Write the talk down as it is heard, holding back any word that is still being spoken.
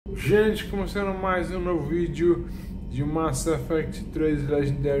Gente, começando mais um novo vídeo de Mass Effect 3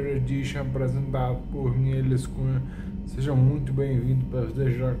 Legendary Edition apresentado por mim, Elias Cunha. Sejam muito bem-vindos. Peço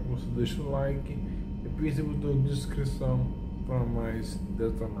desde já que você deixe o like e pise o botão de inscrição para mais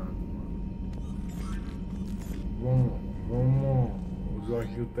detonado. Vamos usar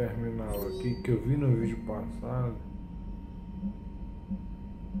aqui o terminal aqui que eu vi no vídeo passado.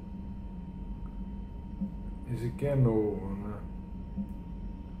 Esse aqui é novo, né?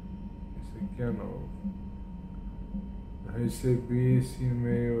 Esse aqui é novo. Eu recebi esse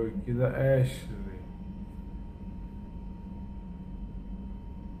e-mail aqui da Ashley.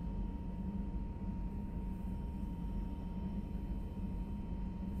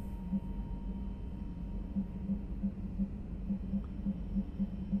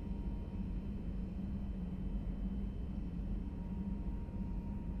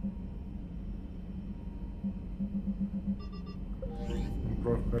 Vamos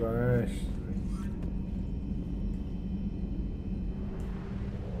procurar a Ashley.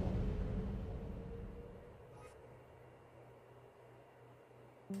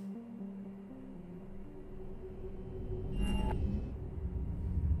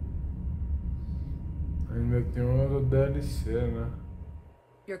 Ainda tem outro DLC, né?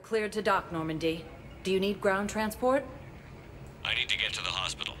 You're cleared to dock, Normandy. Do you need ground transport? I need to get to the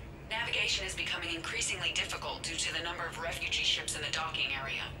hospital. Navigation is becoming increasingly difficult due to the number of refugee ships in the docking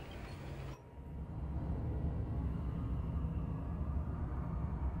area.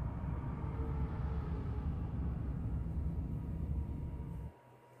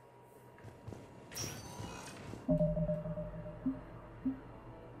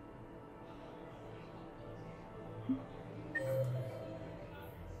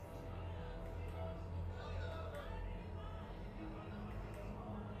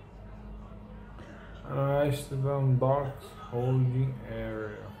 Citadel docks holding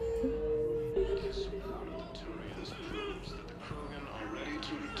area. This report of the Turians proves that the Krogan are ready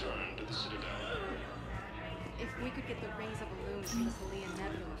to return to the Citadel. If we could get the rings of Illume from the Salian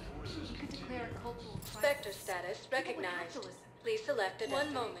Nebula, we could declare a cultural crisis. Spectre status recognized. Please select a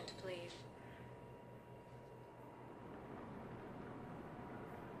destiny. One moment, please.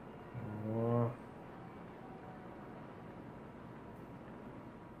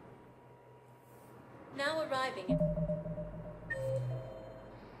 Now arriving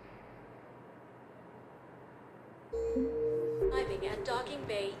at docking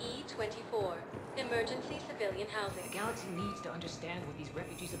bay E-24. Emergency civilian housing. The galaxy needs to understand what these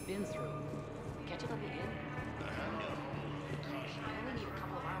refugees have been through. Can't you let me in? I only need a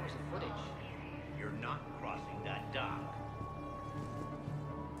couple of hours of footage. You're not crossing that dock.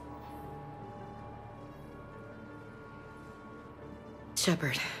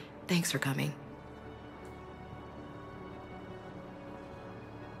 Shepard, thanks for coming.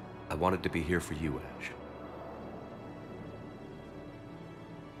 I wanted to be here for you, Ash.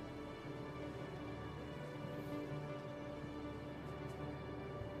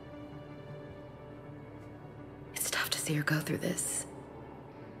 It's tough to see her go through this.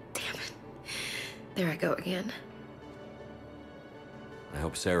 Damn it. There I go again. I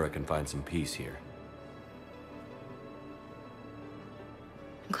hope Sarah can find some peace here.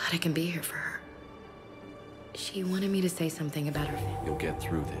 I'm glad I can be here for her. She wanted me to say something about her family. You'll get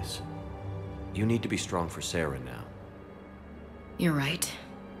through this. You need to be strong for Sarah now. You're right.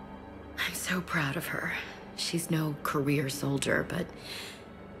 I'm so proud of her. She's no career soldier, but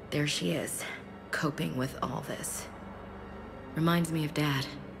there she is, coping with all this. Reminds me of Dad.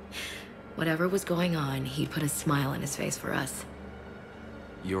 Whatever was going on, he'd put a smile on his face for us.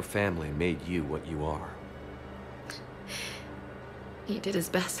 Your family made you what you are. He did his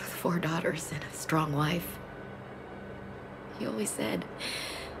best with 4 daughters and a strong wife. He always said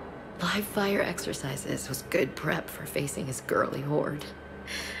live fire exercises was good prep for facing his girly horde.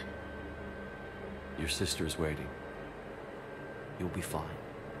 Your sister's waiting. You'll be fine.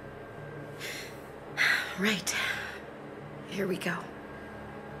 Right. Here we go.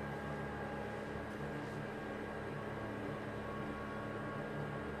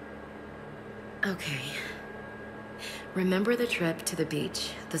 Okay. Remember the trip to the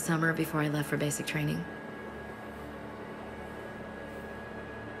beach the summer before I left for basic training?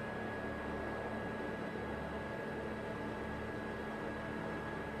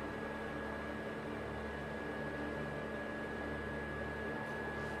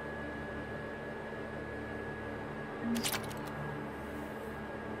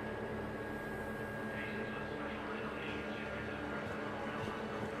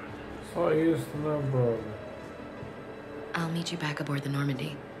 Só isso, né, brother? I'll meet you back aboard the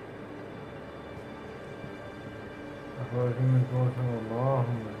Normandy. Agora que me encontro no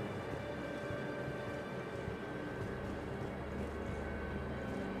Normandy.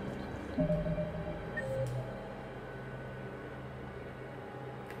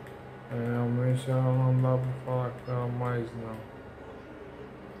 Realmente ela não dá pra falar com ela mais não.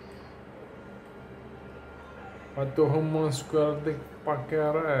 Pra ter romance com ela tem que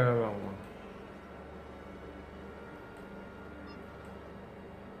paquerar ela, mano.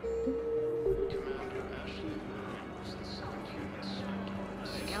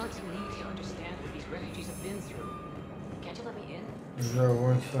 The galaxy needs to understand what these refugees have been through. Can't you let me in? Já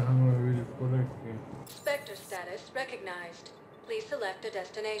vou encerrando o vídeo por aqui. Spectre status recognized. Please select a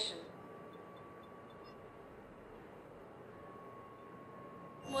destination.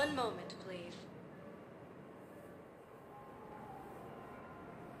 One moment, please.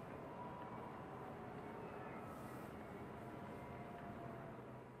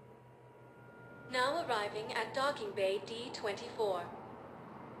 Now arriving at docking bay D-24.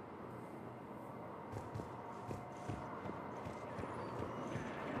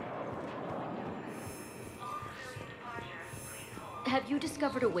 Have you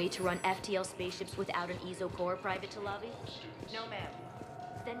discovered a way to run FTL spaceships without an ESO core, Private Talavi? No, ma'am.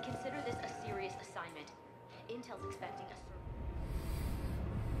 Then consider this a serious assignment. Intel's expecting a...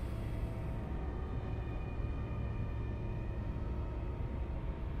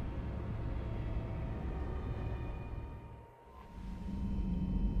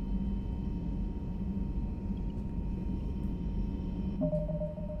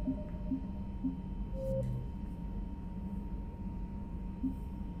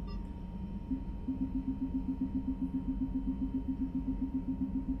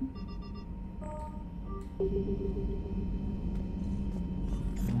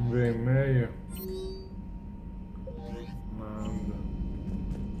 Vamos ver e-mail. Nada.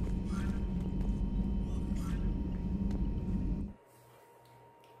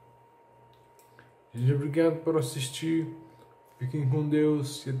 Gente, obrigado por assistir. Fiquem com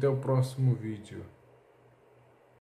Deus e até o próximo vídeo.